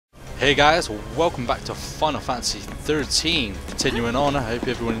Hey guys, welcome back to Final Fantasy XIII. Continuing on, I hope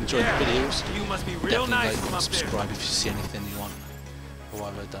everyone enjoyed the videos. You must be real Definitely nice like from and up subscribe if you see anything you want. Or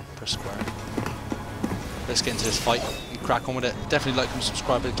what have I done? Press square. Let's get into this fight and crack on with it. Definitely like and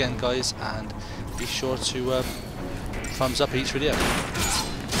subscribe again, guys, and be sure to thumbs up each video.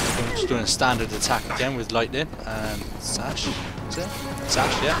 I'm just doing a standard attack again with lightning and sash. Is it?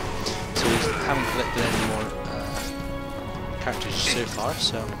 Sash, yeah. So we haven't collected any more characters so far,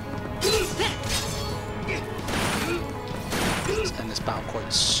 so let's end this battle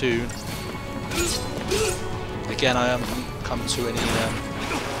quite soon. Again, I haven't come to any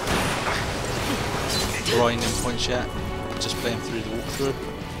grinding points yet. I'm just playing through the walkthrough.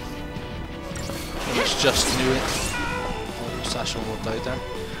 Pretty much just knew it. Oh, Sash will die there.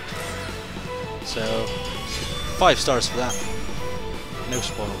 So 5 stars for that. No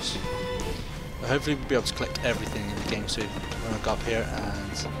spoils. But hopefully we'll be able to collect everything in the game soon. We're going to go up here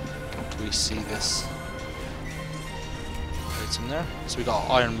and we see this item there. So we got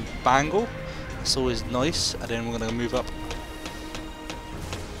Iron Bangle. That's always nice. And then we're going to move up.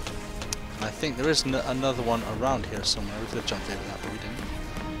 And I think there is another one around here somewhere. We could have jumped over that, but we didn't.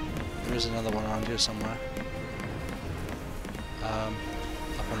 There is another one around here somewhere.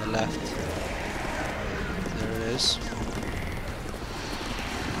 Up on the left. There it is.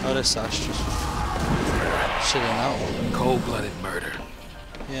 Oh, this Sash just chilling out. Cold-blooded murder.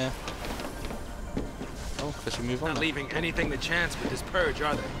 Yeah. Oh, guess we move on. Not Now. leaving anything to chance with this purge,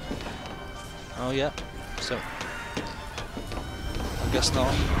 are they? Oh yeah. So I guess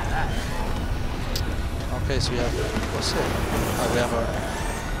not. Okay, so we have what's it? Oh, we have our.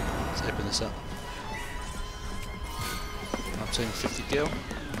 Let's open this up. I'm taking 50 gil,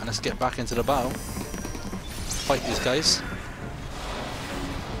 and let's get back into the battle. Fight these guys.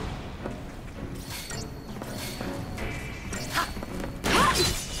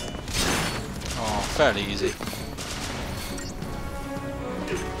 Fairly easy.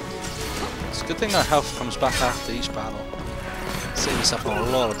 It's a good thing our health comes back after each battle. Save us up on a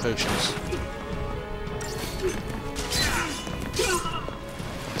lot of potions.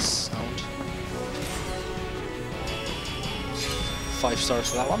 Sound. 5 stars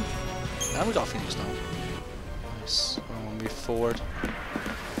for that one. And we got Phoenix now. Nice. We'll move forward.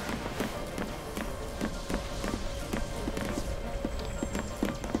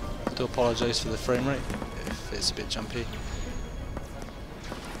 I do apologise for the frame rate if it's a bit jumpy.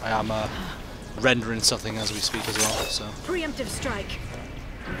 I am rendering something as we speak as well, so. Preemptive strike.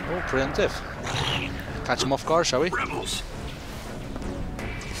 Oh, preemptive. Catch him off guard, shall we? Rebels.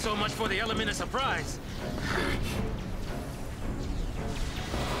 So much for the element of surprise.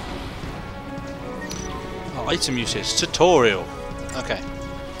 Oh, item usage tutorial. Okay.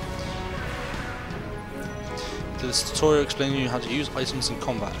 This tutorial explaining you how to use items in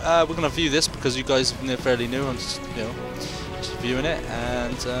combat. We're going to view this because you guys are fairly new and just viewing it,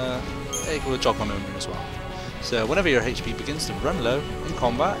 and it will jog my memory as well. So whenever your HP begins to run low in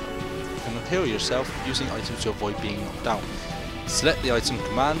combat, you can heal yourself using items to avoid being knocked down. Select the item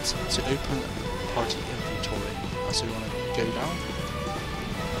command to open party inventory. So we want to go down.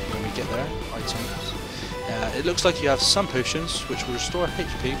 When we get there, items. It looks like you have some potions which will restore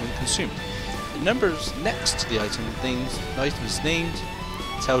HP when consumed. The numbers next to the item named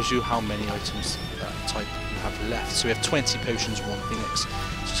tells you how many items type you have left. So we have 20 potions, 1 Phoenix.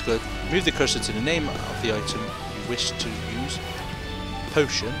 Just go move the cursor to the name of the item you wish to use,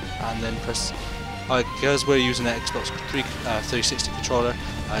 potion, and then press. Because we're using an Xbox 360 controller,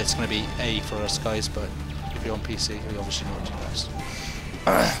 it's going to be A for us guys, but if you're on PC, you obviously know what to press.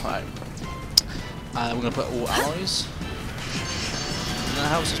 Alright. We're going to put all alloys. And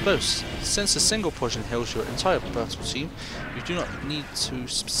how it's supposed. Since a single potion heals your entire battle team, you do not need to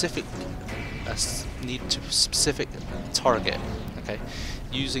specific target. Okay,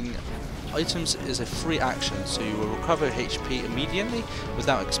 using items is a free action, so you will recover HP immediately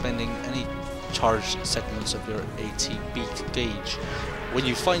without expending any charged segments of your ATB gauge. When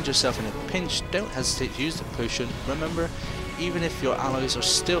you find yourself in a pinch, don't hesitate to use the potion. Remember, even if your allies are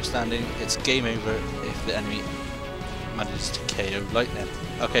still standing, it's game over if the enemy manages to KO lightning.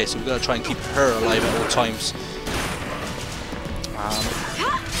 Okay, so we've got to try and keep her alive at all times.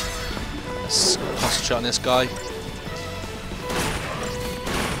 Let's concentrate on this guy.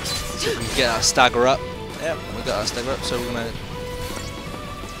 See if we can get our stagger up. Yep, we got our stagger up, so we're going to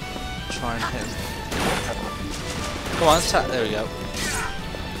try and hit him. Come on, attack. There we go.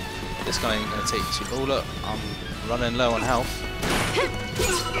 This guy ain't going to take too. Oh, look, I'm running low on health.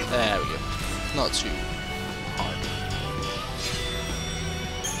 There we go. Not too hard.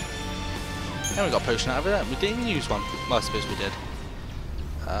 And we got a potion out of it. We didn't use one. Well, I suppose we did.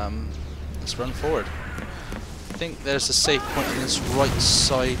 let's run forward. I think there's a safe point on this right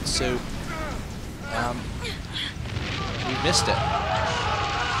side, so we missed it.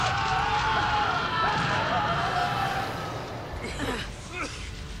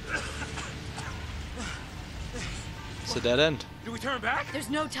 It's a dead end. Do we turn back? There's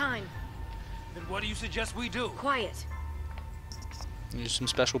no time. Then what do you suggest we do? Quiet. Use some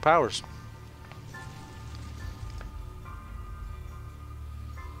special powers.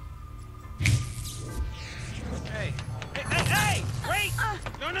 Hey! Hey! Wait!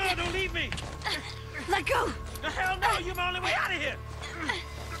 No, don't leave me! Let go! No, hell no! You're my only way out of here!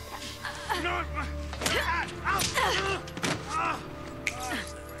 No!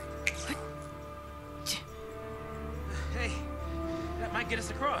 Hey, that might get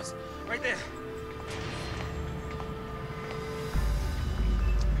us across. Right there.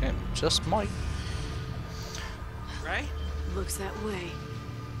 Okay, just might. Right? Looks that way.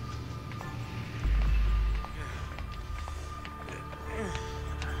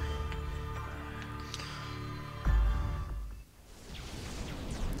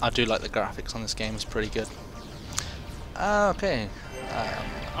 I do like the graphics on this game, it's pretty good. Okay.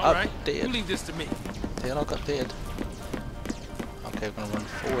 All right. Updated. You leave this to me. Dialogue updated. Okay, we're gonna run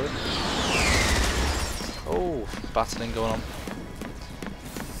forward. Oh, battling going on.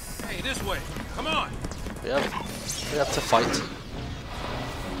 Hey, this way. Come on. We have to fight.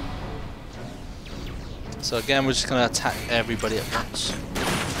 So again, we're just gonna attack everybody at once.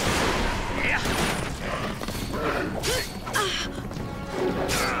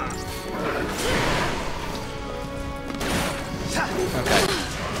 Okay.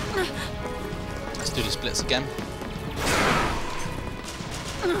 Let's do the splits again.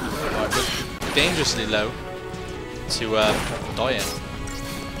 Right, we're dangerously low to die in.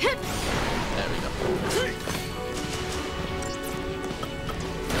 There we go.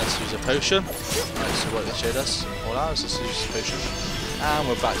 Let's use a potion. Right, so what they showed us. All ours, let's use a potion. And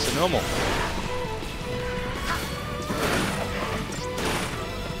we're back to normal.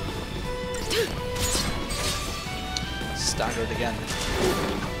 Staggered again.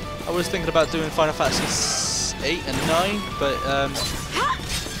 I was thinking about doing Final Fantasy 8 and 9, but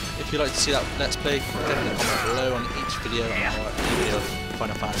if you'd like to see that Let's Play, definitely comment below on each video or any video of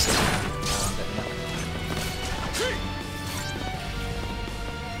Final Fantasy. Let me know.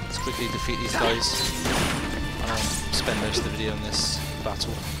 Let's quickly defeat these guys. Spend most of the video in this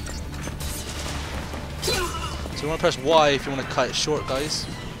battle. So you want to press Y if you want to cut it short, guys.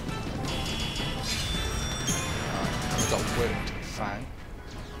 Got whipped fang.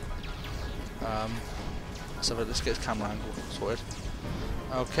 Let's get his camera angle sorted.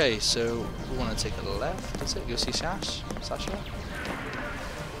 Okay, so we want to take a left. That's it. Go see Sasha.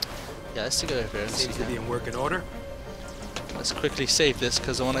 Yeah, let's go over here and see Seems to be him. in working order. Let's quickly save this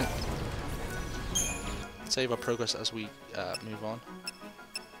because I want to save our progress as we move on.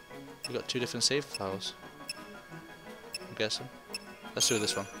 We've got 2 different save files. I'm guessing. Let's do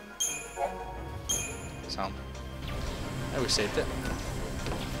this one. Sound. There, we saved it.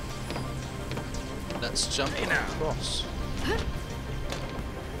 Let's jump across.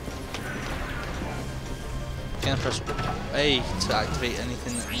 Again, press A to activate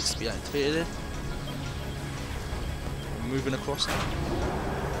anything that needs to be activated. We're moving across now.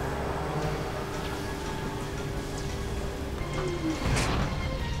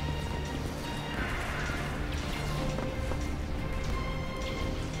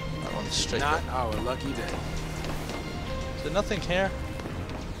 That one's straight. Not our lucky day. Is there nothing here?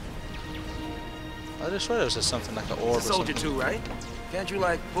 I just swear there was something like an orb or Soldier something. 2, right? Can't you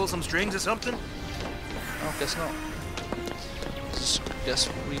like pull some strings or something? Oh, guess not. Guess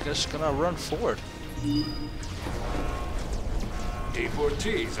we're just gonna run forward.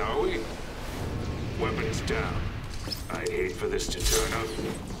 D4Ts, are we? Weapons down. I'd hate for this to turn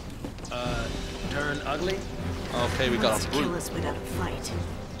ugly. Turn ugly? Okay, we got Wants a to kill brute. us without a fight.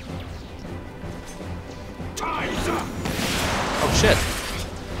 Time's up! Oh shit!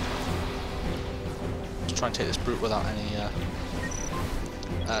 Let's try and take this brute without any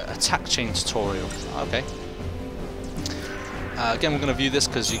attack chain tutorial. Okay. Again, we're going to view this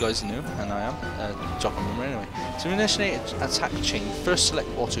because you guys are new, and I am. Jock and remember anyway. To initiate attack chain, first select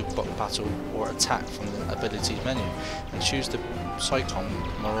auto battle or attack from the abilities menu, and choose the Psychon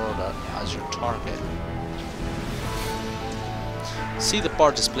Marauder as your target. See the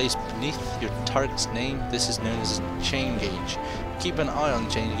bar displays beneath your target's name. This is known as a chain gauge. Keep an eye on the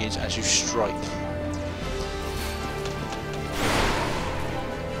chain gauge as you strike.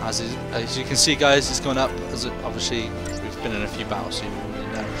 As you can see, guys, it's going up. As obviously we've been in a few battles, so you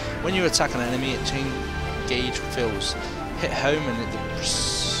know. When you attack an enemy, a chain gauge fills. Hit home and the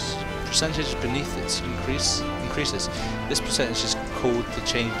percentage beneath its increases. This percentage is called the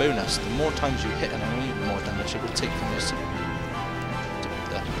chain bonus. The more times you hit an enemy, the more damage it will take from your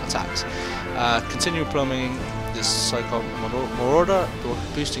attacks. Continue plummeting this cycle marauder, or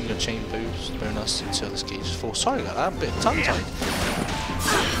boosting your chain bonus until this gauge is full. Sorry about that, I'm a bit tongue-tied.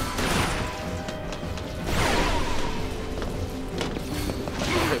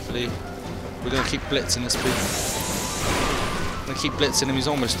 Hopefully, we're going to keep blitzing this bit. I'm going to keep blitzing him, he's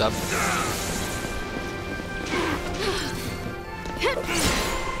almost done.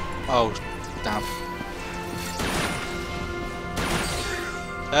 Oh, damn.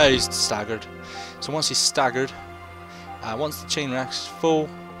 Oh, he's staggered. So once he's staggered, once the chain reacts full,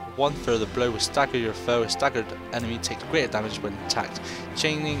 one further blow will stagger your foe. A staggered enemy takes greater damage when attacked.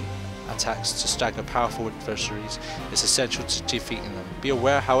 Chaining attacks to stagger powerful adversaries is essential to defeating them. Be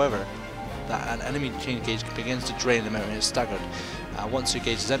aware, however, that an enemy chain gauge begins to drain the moment it is staggered. Once your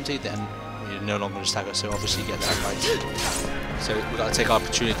gauge is empty, then you're no longer staggered, so obviously you get that right. So we've got to take our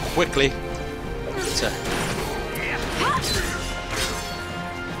opportunity quickly to...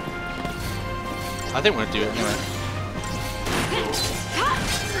 I think we're going to do it anyway.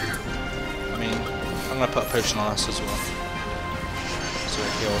 I mean, I'm going to put a potion on us as well. So we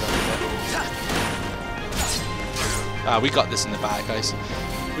heal a little bit. We got this in the bag, guys.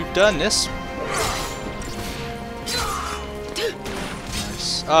 We've done this.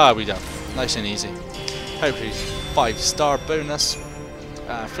 Nice. We done. Nice and easy. Hopefully 5-star bonus.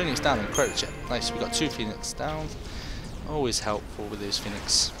 Phoenix down and credit check. Nice, we got 2 Phoenix down. Always helpful with those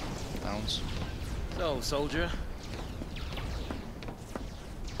Phoenix downs. So, soldier.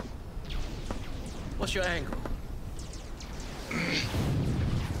 What's your angle?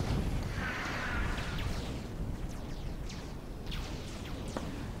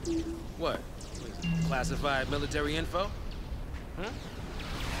 What? Classified military info? Huh?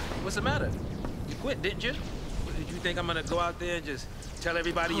 What's the matter? You quit, didn't you? Did you think I'm gonna go out there and just tell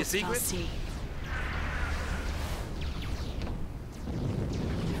everybody your secrets?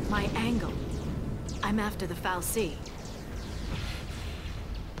 My angle. I'm after the Foul Sea.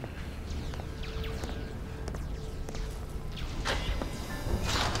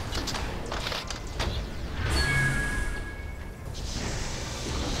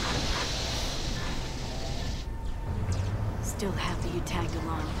 Still happy you tagged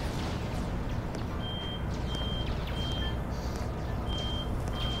along.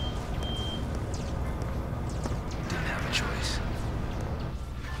 Didn't have a choice.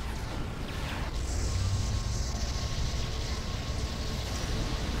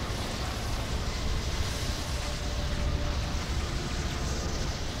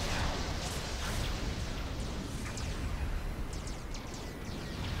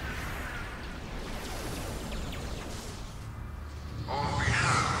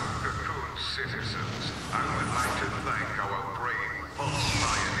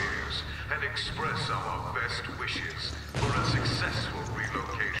 Express our best wishes for a successful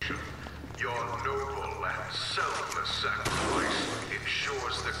relocation. Your noble and selfless sacrifice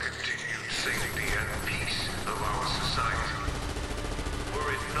ensures the continued safety and peace of our society. Were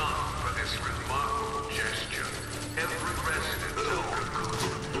it not for this remarkable gesture, every resident of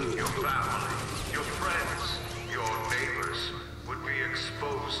Cocoon, your family, your friends, your neighbors, would be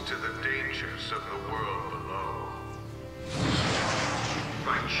exposed to the dangers of the world below.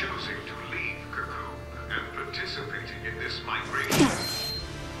 By choosing to leave Cocoon and participating in this migration.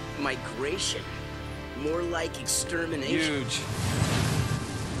 Migration? More like extermination. Huge.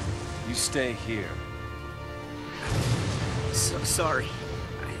 You stay here. So sorry.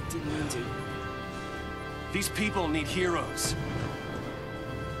 I didn't mean to. These people need heroes.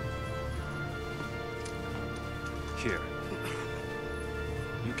 Here.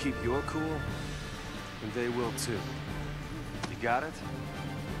 You keep your cool, and they will too. You got it?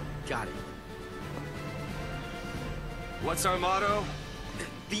 Got it. What's our motto?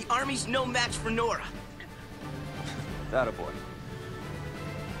 The Army's no match for Nora. That boy.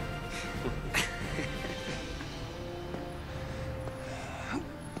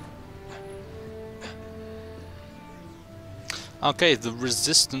 Okay, the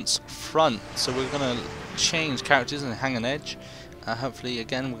Resistance Front. So we're going to change characters and hang an edge. Hopefully,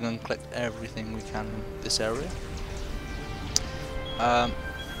 again, we're going to collect everything we can in this area.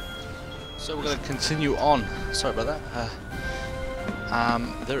 So we're going to continue on. Sorry about that.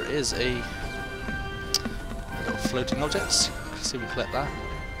 There is a little floating objects. Let's see if we collect that.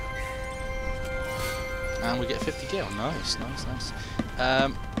 And we get 50 gil. Nice, nice, nice.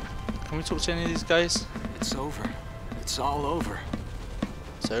 Can we talk to any of these guys? It's over. It's all over.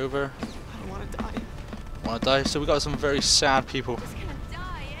 It's over. I don't want to die. Want to die? So we got some very sad people. I was gonna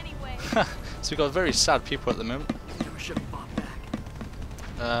die anyway. we've got very sad people at the moment. Never should have fought back.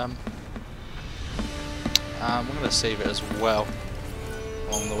 We're going to save it as well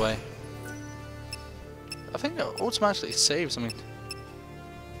along the way. I think it automatically saves. I mean,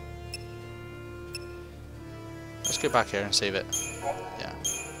 let's go back here and save it. Yeah,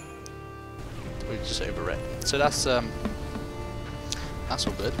 we just overwrit. So that's all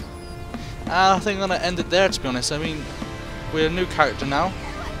good. I think I'm gonna end it there. To be honest, I mean, we're a new character now.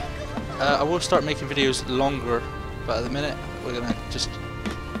 I will start making videos longer, but at the minute we're gonna just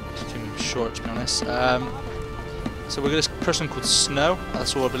keep them short. To be honest, so we're this person called Snow.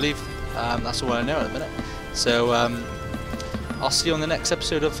 That's all I believe. That's all I know at the minute. So I'll see you on the next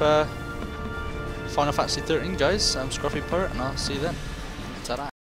episode of Final Fantasy XIII, guys. I'm Scruffy Pirate, and I'll see you then.